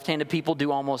see left-handed people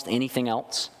do almost anything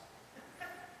else?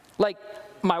 Like,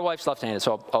 my wife's left-handed,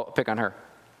 so I'll pick on her.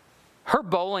 Her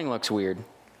bowling looks weird.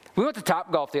 We went to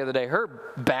Topgolf the other day. Her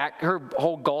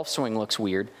whole golf swing looks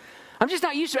weird. I'm just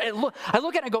not used to it. I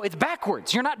look at it and go, it's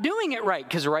backwards. You're not doing it right,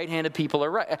 because right-handed people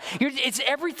are right. It's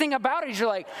everything about it. You're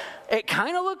like, it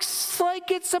kind of looks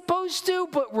like it's supposed to,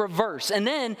 but reverse. And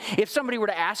then if somebody were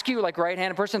to ask you, like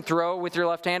right-handed person, throw with your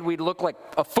left hand, we'd look like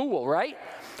a fool, right?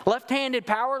 Left-handed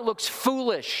power looks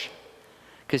foolish,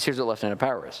 because here's what left-handed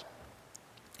power is.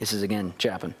 This is, again,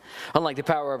 Chapin. Unlike the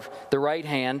power of the right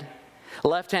hand,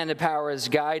 left-handed power is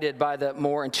guided by the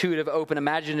more intuitive, open,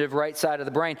 imaginative right side of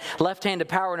the brain. Left-handed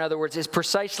power, in other words, is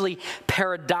precisely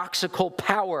paradoxical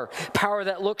power. Power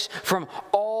that looks from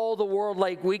all the world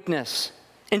like weakness.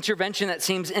 Intervention that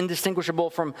seems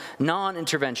indistinguishable from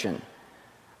non-intervention.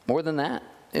 More than that,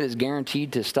 it is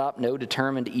guaranteed to stop no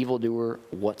determined evildoer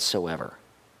whatsoever.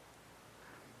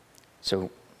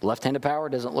 So left-handed power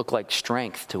doesn't look like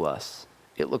strength to us.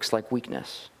 It looks like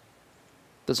weakness.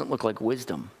 Doesn't look like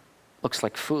wisdom. Looks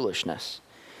like foolishness.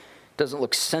 Doesn't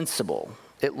look sensible.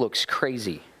 It looks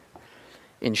crazy.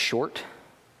 In short,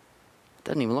 it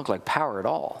doesn't even look like power at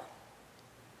all.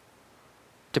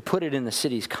 to put it in the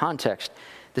city's context,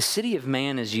 the city of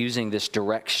man is using this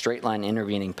direct, straight line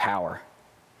intervening power.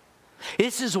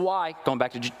 This is why, going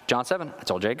back to John 7, I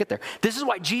told you I'd get there. This is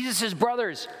why Jesus'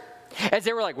 brothers, as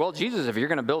they were like, well, Jesus, if you're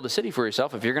going to build a city for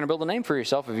yourself, if you're going to build a name for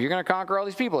yourself, if you're going to conquer all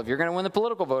these people, if you're going to win the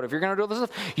political vote, if you're going to do all this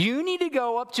stuff, you need to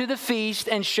go up to the feast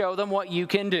and show them what you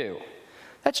can do.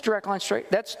 That's direct line,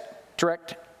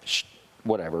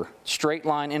 straight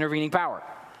line intervening power.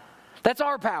 That's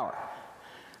our power.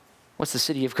 What's the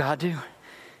city of God do?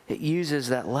 It uses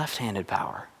that left-handed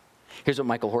power. Here's what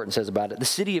Michael Horton says about it. The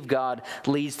city of God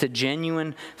leads to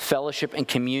genuine fellowship and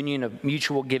communion of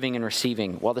mutual giving and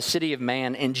receiving, while the city of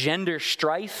man engenders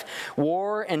strife,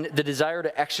 war, and the desire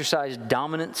to exercise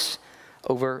dominance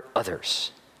over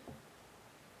others.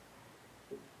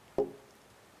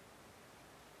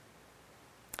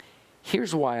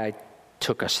 Here's why I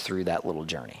took us through that little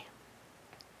journey.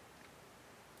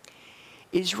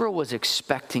 Israel was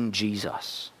expecting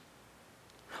Jesus,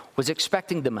 was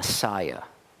expecting the Messiah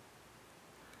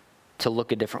to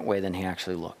look a different way than he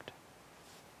actually looked.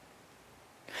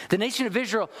 The nation of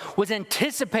Israel was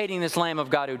anticipating this Lamb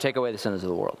of God who would take away the sins of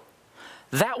the world.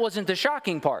 That wasn't the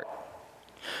shocking part.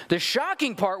 The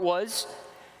shocking part was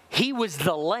he was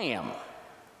the Lamb.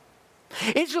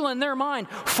 Israel, in their mind,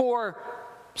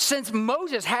 since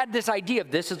Moses had this idea of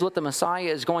this is what the Messiah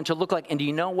is going to look like, and do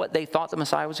you know what they thought the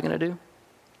Messiah was going to do?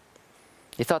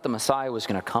 They thought the Messiah was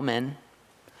going to come in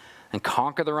and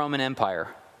conquer the Roman Empire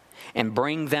and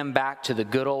bring them back to the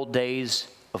good old days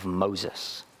of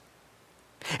Moses.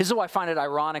 This is why I find it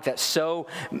ironic that so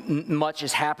much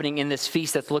is happening in this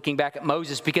feast that's looking back at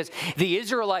Moses, because the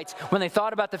Israelites, when they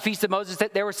thought about the Feast of Moses,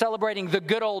 they were celebrating the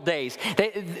good old days.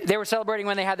 They were celebrating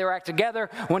when they had their act together,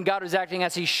 when God was acting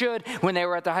as he should, when they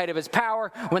were at the height of his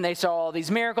power, when they saw all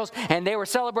these miracles, and they were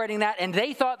celebrating that, and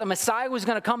they thought the Messiah was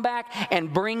going to come back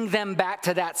and bring them back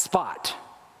to that spot.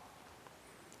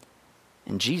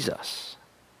 And Jesus,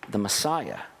 the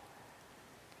Messiah,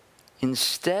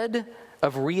 instead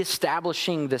of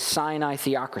reestablishing the Sinai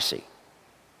theocracy,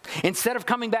 instead of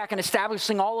coming back and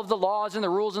establishing all of the laws and the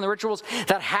rules and the rituals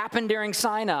that happened during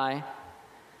Sinai,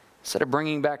 instead of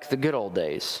bringing back the good old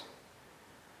days,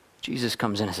 Jesus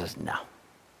comes in and says, no,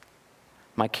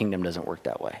 my kingdom doesn't work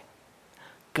that way.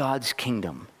 God's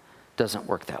kingdom doesn't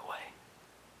work that way.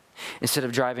 Instead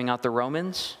of driving out the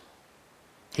Romans,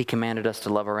 he commanded us to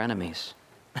love our enemies.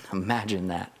 Imagine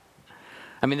that.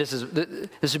 I mean, this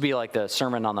would be like the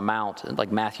Sermon on the Mount,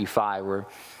 like Matthew 5, where,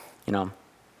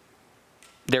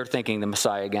 they're thinking the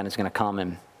Messiah again is going to come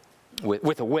in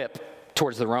with a whip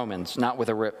towards the Romans, not with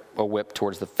a whip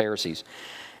towards the Pharisees.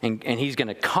 And he's going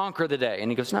to conquer the day. And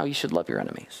he goes, no, you should love your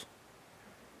enemies.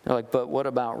 They're like, but what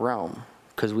about Rome?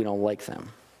 Because we don't like them.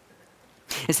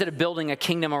 Instead of building a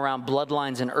kingdom around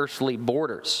bloodlines and earthly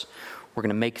borders, we're going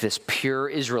to make this pure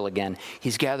Israel again.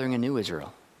 He's gathering a new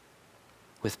Israel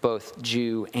with both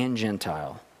Jew and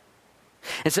Gentile.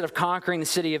 Instead of conquering the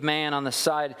city of man on this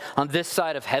side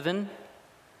of heaven,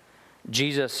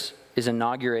 Jesus is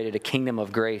inaugurated a kingdom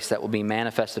of grace that will be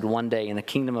manifested one day in the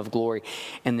kingdom of glory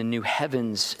in the new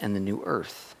heavens and the new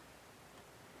earth.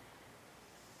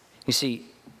 You see,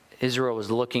 Israel was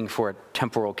looking for a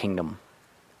temporal kingdom.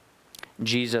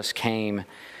 Jesus came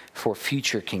for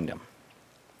future kingdom.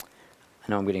 I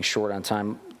know I'm getting short on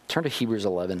time. Turn to Hebrews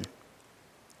 11.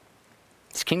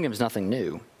 This kingdom is nothing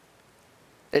new.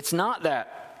 It's not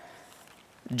that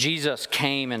Jesus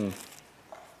came and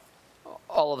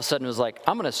all of a sudden was like,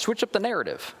 I'm going to switch up the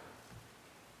narrative.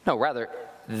 No, rather,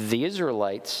 the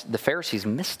Israelites, the Pharisees,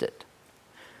 missed it.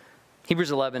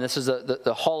 Hebrews 11, this is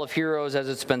the Hall of Heroes, as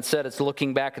it's been said. It's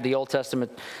looking back at the Old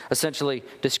Testament, essentially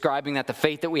describing that the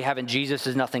faith that we have in Jesus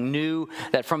is nothing new,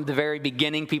 that from the very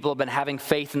beginning, people have been having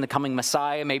faith in the coming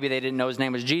Messiah. Maybe they didn't know his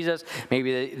name was Jesus.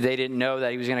 Maybe they didn't know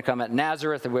that he was going to come at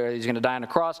Nazareth, where he was going to die on a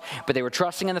cross. But they were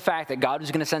trusting in the fact that God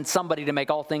was going to send somebody to make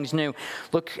all things new.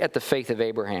 Look at the faith of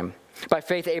Abraham. By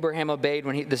faith, Abraham obeyed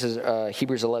when this is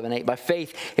Hebrews 11:8. By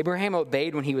faith, Abraham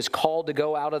obeyed when he was called to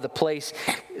go out of the place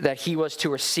that he was to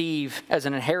receive as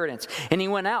an inheritance. And he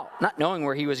went out, not knowing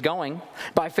where he was going.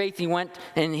 By faith, he went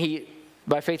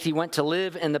to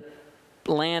live in the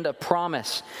land of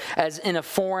promise, as in a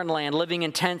foreign land, living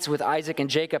in tents with Isaac and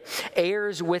Jacob,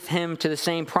 heirs with him to the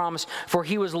same promise. For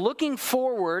he was looking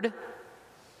forward,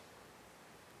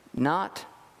 not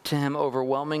to him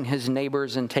overwhelming his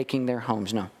neighbors and taking their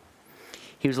homes. No.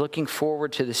 He was looking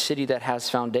forward to the city that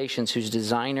has foundations, whose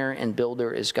designer and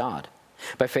builder is God.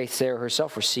 By faith, Sarah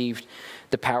herself received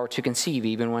the power to conceive,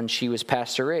 even when she was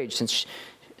past her age, since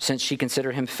since she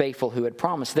considered him faithful who had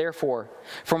promised. Therefore,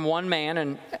 from one man,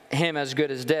 and him as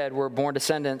good as dead, were born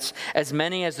descendants, as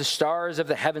many as the stars of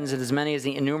the heavens and as many as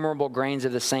the innumerable grains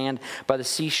of the sand by the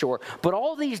seashore. But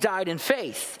all these died in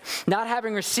faith, not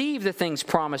having received the things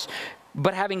promised,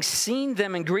 but having seen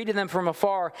them and greeted them from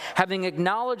afar, having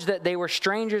acknowledged that they were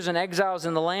strangers and exiles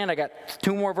in the land. I got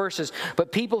 2 more verses.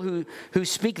 But people who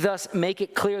speak thus make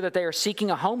it clear that they are seeking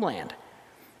a homeland.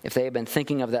 If they had been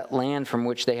thinking of that land from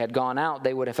which they had gone out,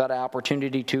 they would have had an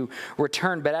opportunity to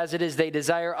return. But as it is, they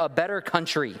desire a better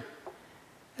country.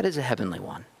 That is a heavenly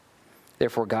one.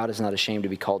 Therefore, God is not ashamed to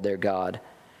be called their God,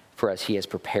 for as he has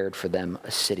prepared for them a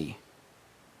city.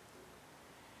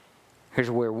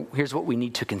 Here's what we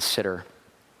need to consider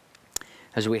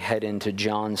as we head into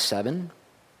John 7,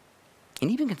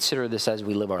 and even consider this as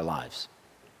we live our lives.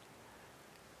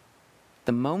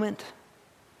 The moment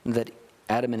that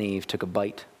Adam and Eve took a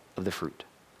bite of the fruit,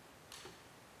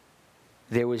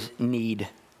 there was need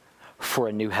for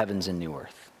a new heavens and new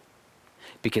earth,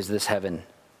 because this heaven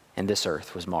and this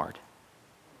earth was marred.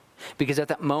 Because at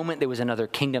that moment, there was another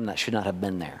kingdom that should not have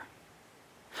been there.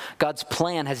 God's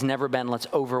plan has never been, let's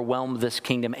overwhelm this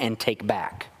kingdom and take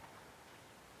back.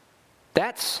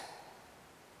 That's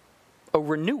a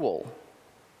renewal,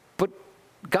 but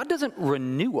God doesn't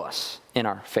renew us in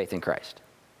our faith in Christ.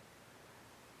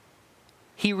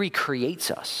 He recreates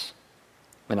us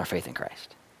in our faith in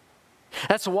Christ.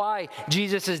 That's why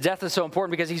Jesus' death is so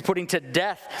important, because he's putting to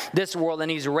death this world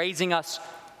and he's raising us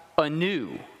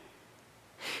anew.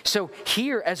 So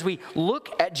here, as we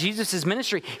look at Jesus'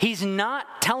 ministry, he's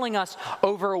not telling us,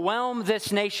 overwhelm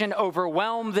this nation,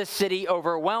 overwhelm this city,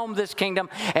 overwhelm this kingdom,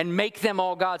 and make them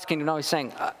all God's kingdom. No, he's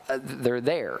saying they're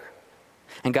there.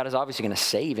 And God is obviously going to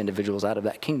save individuals out of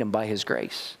that kingdom by his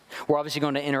grace. We're obviously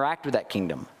going to interact with that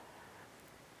kingdom.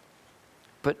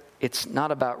 But it's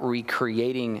not about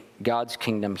recreating God's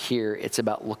kingdom here. It's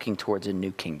about looking towards a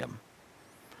new kingdom,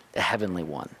 a heavenly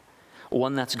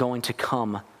one that's going to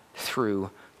come through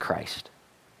Christ.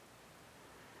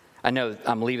 I know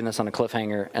I'm leaving this on a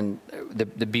cliffhanger, and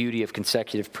the beauty of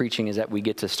consecutive preaching is that we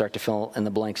get to start to fill in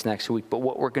the blanks next week. But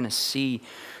what we're going to see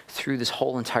through this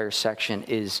whole entire section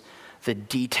is the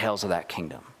details of that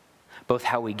kingdom, both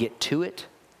how we get to it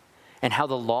and how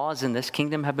the laws in this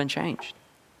kingdom have been changed.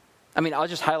 I mean, I'll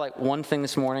just highlight one thing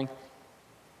this morning.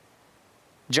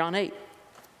 John 8.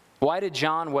 Why did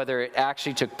John, whether it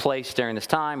actually took place during this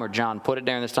time or John put it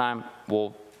during this time,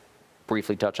 we'll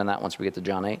briefly touch on that once we get to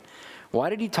John 8. Why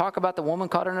did he talk about the woman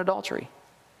caught in adultery?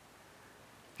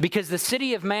 Because the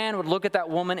city of man would look at that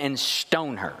woman and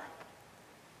stone her.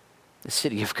 The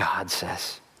city of God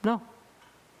says, no,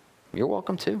 you're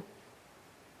welcome to.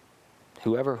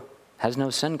 Whoever has no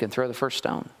sin can throw the first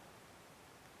stone.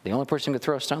 The only person who could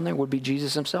throw a stone there would be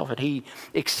Jesus himself. And he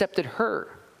accepted her,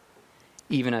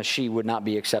 even as she would not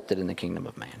be accepted in the kingdom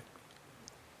of man.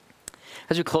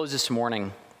 As we close this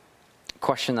morning, a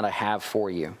question that I have for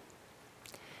you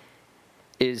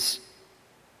is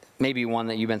maybe one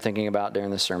that you've been thinking about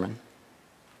during this sermon.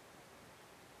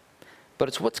 But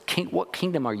it's what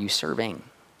kingdom are you serving?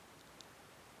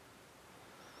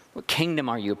 What kingdom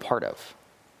are you a part of?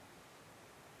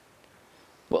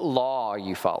 What law are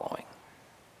you following?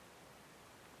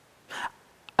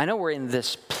 I know we're in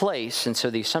this place, and so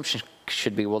the assumption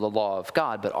should be, well, the law of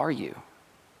God, but are you?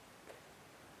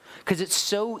 Because it's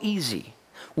so easy.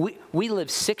 We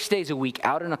live 6 days a week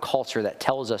out in a culture that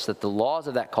tells us that the laws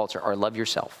of that culture are love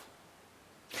yourself.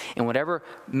 And whatever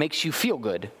makes you feel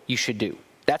good, you should do.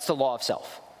 That's the law of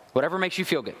self. Whatever makes you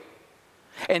feel good.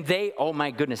 And they, oh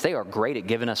my goodness, they are great at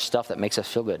giving us stuff that makes us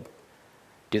feel good.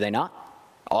 Do they not?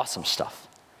 Awesome stuff.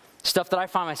 Stuff that I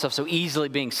find myself so easily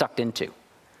being sucked into.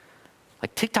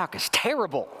 Like TikTok is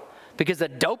terrible because the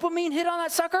dopamine hit on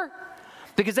that sucker.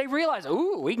 Because they realize,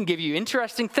 ooh, we can give you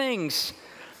interesting things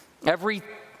every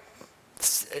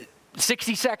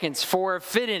 60 seconds for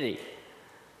affinity.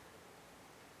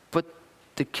 But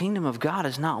the kingdom of God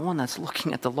is not one that's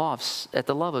looking at the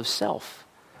love of self,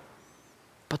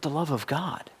 but the love of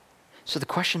God. So the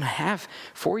question I have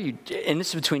for you, and this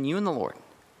is between you and the Lord,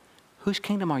 whose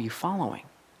kingdom are you following?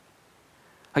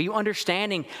 Are you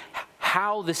understanding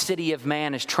how the city of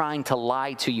man is trying to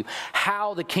lie to you,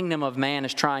 how the kingdom of man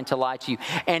is trying to lie to you,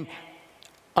 and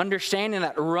understanding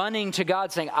that, running to God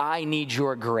saying, I need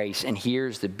your grace. And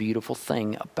here's the beautiful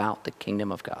thing about the kingdom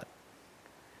of God.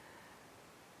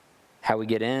 How we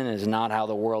get in is not how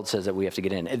the world says that we have to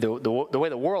get in. The way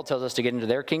the world tells us to get into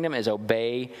their kingdom is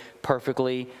obey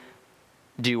perfectly,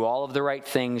 do all of the right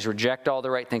things, reject all the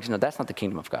right things. No, that's not the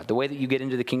kingdom of God. The way that you get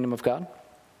into the kingdom of God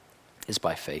is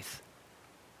by faith.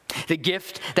 The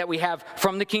gift that we have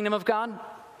from the kingdom of God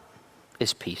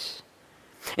is peace.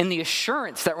 And the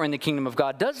assurance that we're in the kingdom of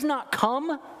God does not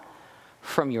come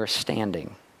from your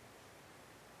standing.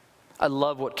 I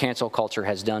love what cancel culture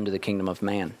has done to the kingdom of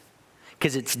man,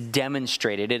 because it's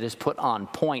demonstrated, it is put on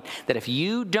point that if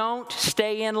you don't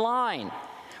stay in line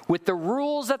with the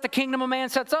rules that the kingdom of man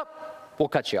sets up, we'll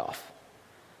cut you off.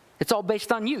 It's all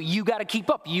based on you. You got to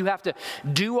keep up. You have to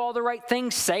do all the right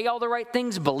things, say all the right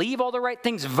things, believe all the right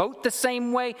things, vote the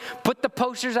same way, put the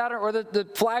posters out or the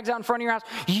flags out in front of your house.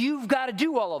 You've got to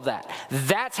do all of that.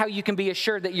 That's how you can be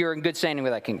assured that you're in good standing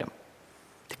with that kingdom.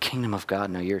 The kingdom of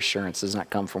God, no, your assurance does not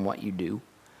come from what you do.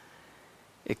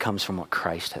 It comes from what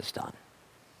Christ has done.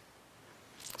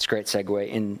 It's a great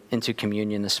segue into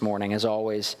communion this morning. As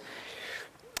always,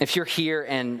 if you're here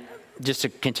and just to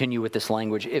continue with this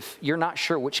language, if you're not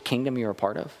sure which kingdom you're a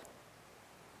part of,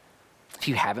 if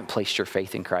you haven't placed your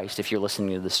faith in Christ, if you're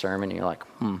listening to the sermon and you're like,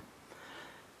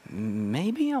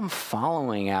 maybe I'm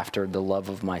following after the love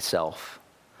of myself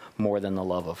more than the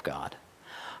love of God,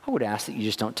 I would ask that you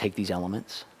just don't take these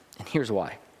elements. And here's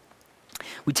why.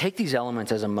 We take these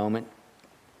elements as a moment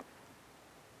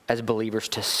as believers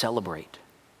to celebrate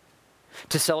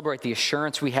the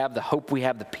assurance we have, the hope we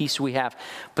have, the peace we have,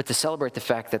 but to celebrate the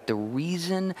fact that the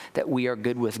reason that we are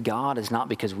good with God is not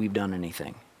because we've done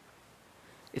anything.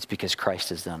 It's because Christ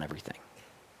has done everything.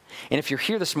 And if you're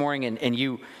here this morning and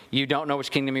you don't know which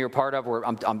kingdom you're a part of, or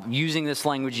I'm using this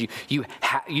language, you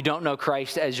don't know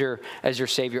Christ as your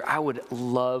Savior, I would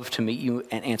love to meet you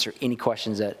and answer any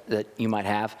questions that you might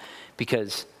have,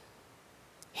 because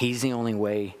He's the only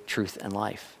way, truth, and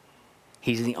life.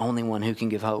 He's the only one who can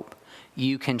give hope.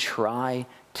 You can try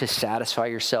to satisfy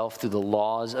yourself through the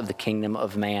laws of the kingdom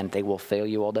of man. They will fail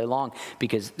you all day long,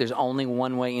 because there's only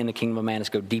one way in the kingdom of man, is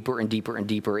go deeper and deeper and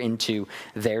deeper into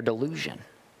their delusion.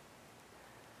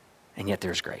 And yet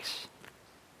there's grace.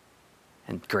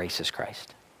 And grace is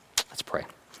Christ. Let's pray,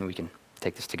 and we can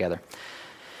take this together.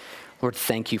 Lord,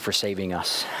 thank you for saving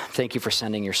us. Thank you for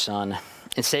sending your Son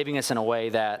and saving us in a way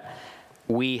that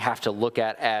we have to look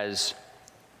at as,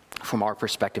 from our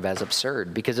perspective, as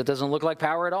absurd, because it doesn't look like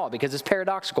power at all, because it's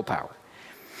paradoxical power.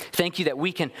 Thank you that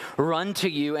we can run to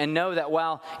you and know that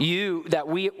while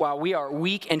we are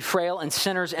weak and frail and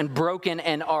sinners and broken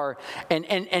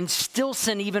and still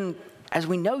sin, even as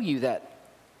we know you, that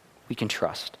we can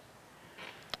trust.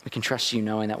 We can trust you,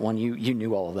 knowing that, one, you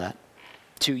knew all of that.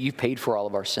 Two, you paid for all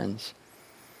of our sins.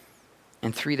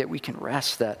 And three, that we can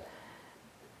rest that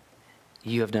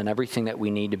you have done everything that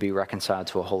we need to be reconciled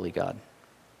to a holy God.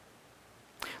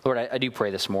 Lord, I do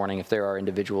pray this morning, if there are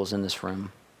individuals in this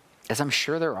room, as I'm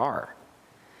sure there are,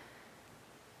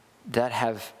 that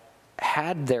have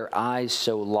had their eyes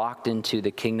so locked into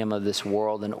the kingdom of this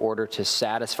world in order to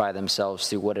satisfy themselves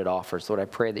through what it offers. Lord, I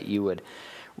pray that you would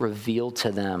reveal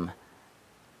to them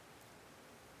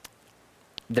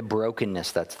the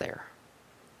brokenness that's there.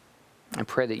 I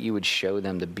pray that you would show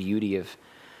them the beauty of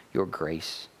your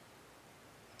grace,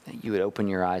 that you would open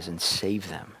your eyes and save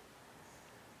them,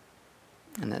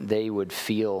 and that they would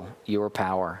feel your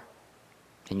power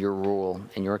and your rule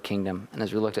and your kingdom. And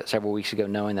as we looked at several weeks ago,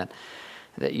 knowing that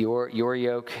your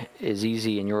yoke is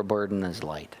easy and your burden is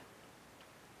light.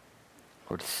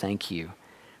 Lord, thank you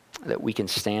that we can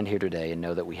stand here today and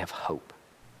know that we have hope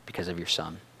because of your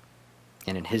Son.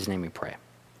 And in his name we pray.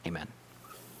 Amen.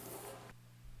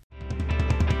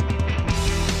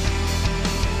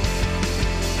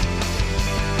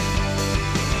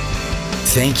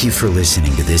 Thank you for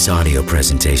listening to this audio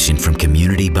presentation from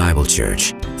Community Bible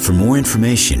Church. For more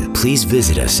information, please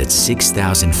visit us at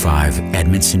 6005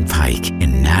 Edmondson Pike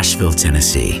in Nashville,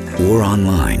 Tennessee, or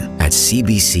online at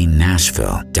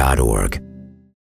cbcnashville.org.